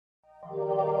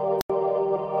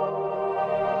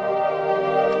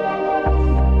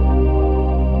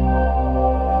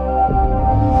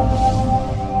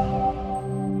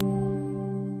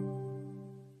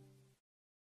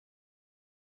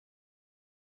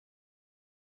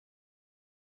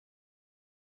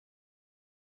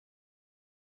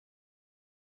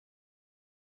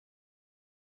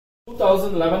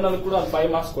2011 ಅಲ್ಲಿ ಕೂಡ 5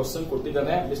 marks question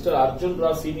ಕೊಟ್ಟಿದ್ದಾನೆ. Mister Arjun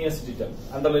Rao senior citizen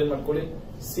underline ಮಾಡ್ಕೊಳ್ಳಿ.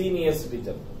 ಸೀನಿಯರ್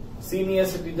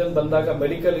ಸಿಟಿಜನ್ ಬಂದಾಗ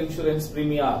ಮೆಡಿಕಲ್ ಇನ್ಶೂರೆನ್ಸ್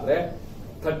ಪ್ರೀಮಿಯಂ ಆದ್ರೆ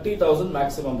 30,000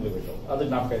 ಮ್ಯಾಕ್ಸಿಮಮ್ ಲಿಮಿಟ್, ಅದಕ್ಕೆ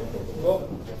ಜ್ಞಾಪಕ ಇಟ್ಕೊಳ್ಬೇಕು.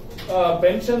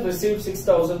 Pension receive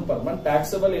 6,000 per month.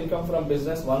 Taxable income from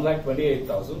business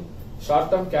 1,28,000. Short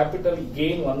term capital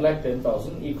gain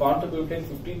 1,10,000. ಈ contributed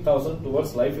 15,000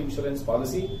 towards life insurance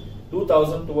policy,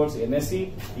 2,000 towards NSE.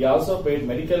 He also paid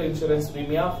medical insurance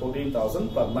premium 14,000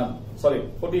 per month. Sorry,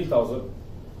 14,000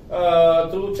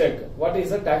 through check. What is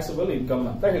the taxable income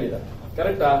ಅಂತ ಹೇಳಿದ್ದಾರೆ.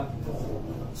 ಕರೆಕ್ಟಾ?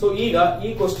 So ಈಗ ಈ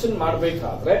question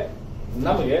ಮಾಡಬೇಕಾದ್ರೆ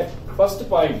ನಮಗೆ first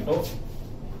point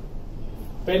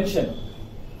pension.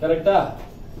 ಕರೆಕ್ಟಾ?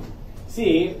 C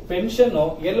pension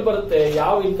ಎಲ್ಲಿ ಬರುತ್ತೆ?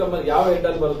 ಯಾವ ಇನ್ಕಮ್, ಯಾವ ಹೆಡ್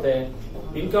ಅಲ್ಲಿ ಬರುತ್ತೆ?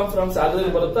 ಇನ್ಕಮ್ ಫ್ರಮ್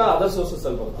ಸ್ಯಾಲರಿ ಬರುತ್ತಾ, ಅದರ್ ಸೋರ್ಸಸ್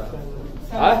ಅಲ್ಲಿ ಬರುತ್ತಾ?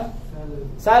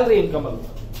 ಸ್ಯಾಲರಿ ಇನ್ಕಮ್ ಅಲ್ಲಿ.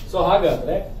 ಸೊ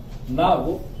ಹಾಗಾದ್ರೆ ನಾವು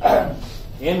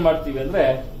ಏನ್ ಮಾಡ್ತೀವಿ ಅಂದ್ರೆ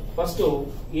ಫಸ್ಟ್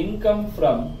ಇನ್ಕಮ್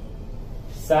ಫ್ರಮ್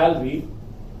ಸ್ಯಾಲರಿ,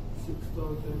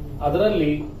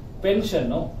 ಅದರಲ್ಲಿ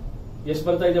ಪೆನ್ಷನ್ ಎಷ್ಟು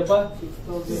ಬರ್ತಾ ಇದೆಯಪ್ಪ?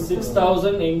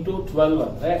 6,000 ಇಂಟು 12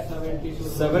 ಅಂದ್ರೆ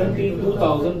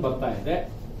 72,000 ಬರ್ತಾ ಇದೆ.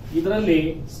 ಇದರಲ್ಲಿ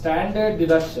ಸ್ಟ್ಯಾಂಡರ್ಡ್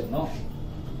ಡಿಡಕ್ಷನ್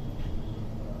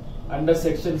ಅಂಡರ್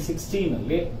ಸೆಕ್ಷನ್ 16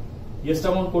 ಅಲ್ಲಿ ಎಷ್ಟು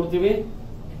ಅಮೌಂಟ್ ಕೊಡ್ತೀವಿ?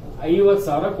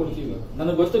 50,000 ಕೊಡ್ತೀವಿ.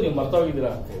 ನನಗೆ ಗೊತ್ತು ನೀವು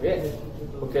ಮರ್ತೋಗಿದ್ದೀರಾ ಅಂತೇಳಿ.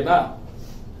 ಓಕೆನಾ?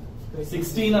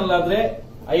 16 ಅಲ್ಲಾದ್ರೆ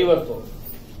 50,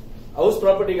 house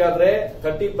ಪ್ರಾಪರ್ಟಿಗಾದ್ರೆ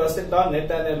 30% on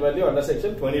net annual value under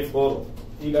section 24.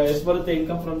 ಈಗ ಎಷ್ಟು ಬರುತ್ತೆ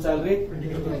ಇನ್ಕಮ್ ಫ್ರಮ್ ಸ್ಯಾಲರಿ?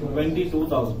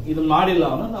 22,000. ಇದು ಮಾಡಿಲ್ಲ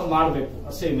ಅವನು, ನಾವು ಮಾಡಬೇಕು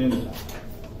ಅಷ್ಟೇ, ಇನ್ನೇನಿಲ್ಲ.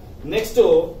 Next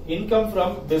income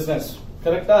from business.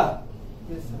 ಕರೆಕ್ಟಾ?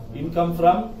 Income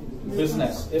from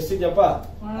business ಎಷ್ಟಿದೆಯಪ್ಪ?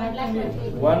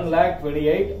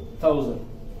 1,28,000.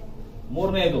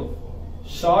 ಮೂರನೇದು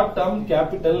short term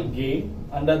capital gain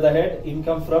under the head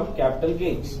income from capital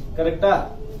gains. ಕರೆಕ್ಟಾ?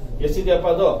 ಎಷ್ಟಿದೆಯಪ್ಪ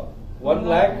ಅದು?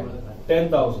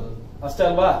 1,10,000. ಅಷ್ಟೇ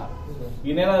ಅಲ್ವಾ?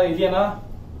 ಇನ್ನೇನಾದ್ರು ಇದೆಯಾ?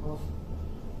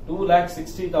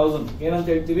 2,60,000 ಏನಂತ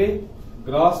ಹೇಳ್ತೀವಿ?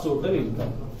 Gross total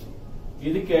income.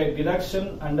 ಇದಕ್ಕೆ ಡಿಡಕ್ಷನ್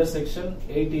ಅಂಡರ್ ಸೆಕ್ಷನ್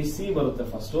 80C ಬರುತ್ತೆ.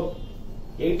 ಫಸ್ಟ್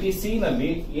 80C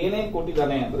ನಲ್ಲಿ ಏನೇನ್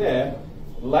ಕೊಟ್ಟಿದ್ದಾನೆ ಅಂದ್ರೆ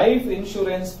life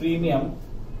insurance premium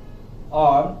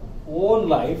on own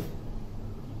life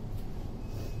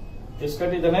ಎಷ್ಟು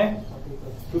ಕಟ್ಟಿದ್ದಾನೆ?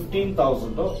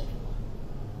 15,000.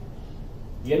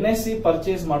 NSE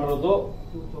ಪರ್ಚೇಸ್ ಮಾಡಿರೋದು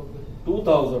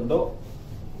 2,000.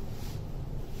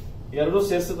 ಎರಡು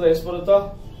ಸೇರಿಸಿದ್ರೆ ಎಷ್ಟು ಬರುತ್ತೋ?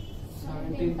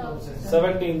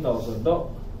 17,000.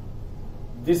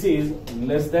 ದಿಸ್ ಈಸ್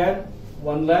ಲೆಸ್ ದ್ಯಾನ್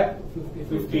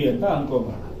 1,50,000 ಅಂತ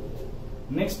ಅನ್ಕೋಬೇಡ.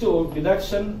 Next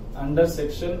deduction under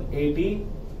section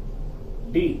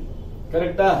 80D.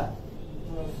 ಕರೆಕ್ಟಾ?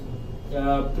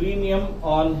 ಪ್ರೀಮಿಯಂ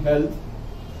ಆನ್ ಹೆಲ್ತ್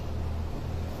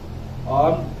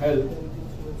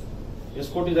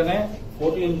ಎಷ್ಟು ಕೊಟ್ಟಿದ್ದಾನೆ?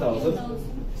 14,000.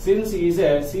 Since is A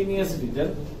senior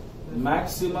citizen,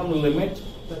 maximum limit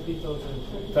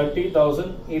 30,000.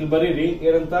 ಇಲ್ಲಿ ಬರೀರಿ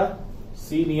ಏನಂತ?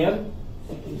 Senior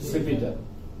citizen.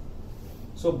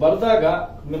 ಸೊ ಬರ್ದಾಗ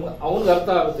ನಿಮ್ಗೆ ಅವನಿಗೆ ಅರ್ಥ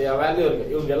ಆಗುತ್ತೆ ಆ ವ್ಯಾಲ್ಯೂ ಅವ್ರಿಗೆ,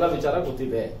 ಇವ್ರಿಗೆಲ್ಲ ವಿಚಾರ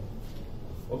ಗೊತ್ತಿದೆ.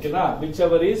 ಓಕೆನಾ? Which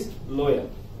ever is lower.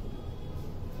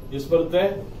 ಎಷ್ಟು ಬರುತ್ತೆ?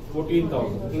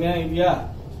 14,000. ಇನ್ನೇನು ಇದೆಯಾ?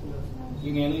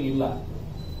 ಇನ್ನೇನು ಇಲ್ಲ.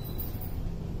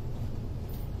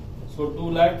 ಸೊ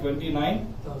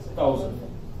 2,29,000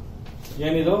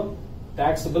 ಏನಿದು?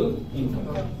 Taxable income.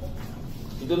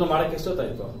 ಇದನ್ನು ಮಾಡಕ್ಕೆ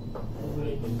ಎಷ್ಟೊತ್ತಾಯ್ತು?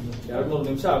 2-3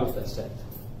 ನಿಮಿಷ ಆಗುತ್ತೆ ಅಷ್ಟೇ.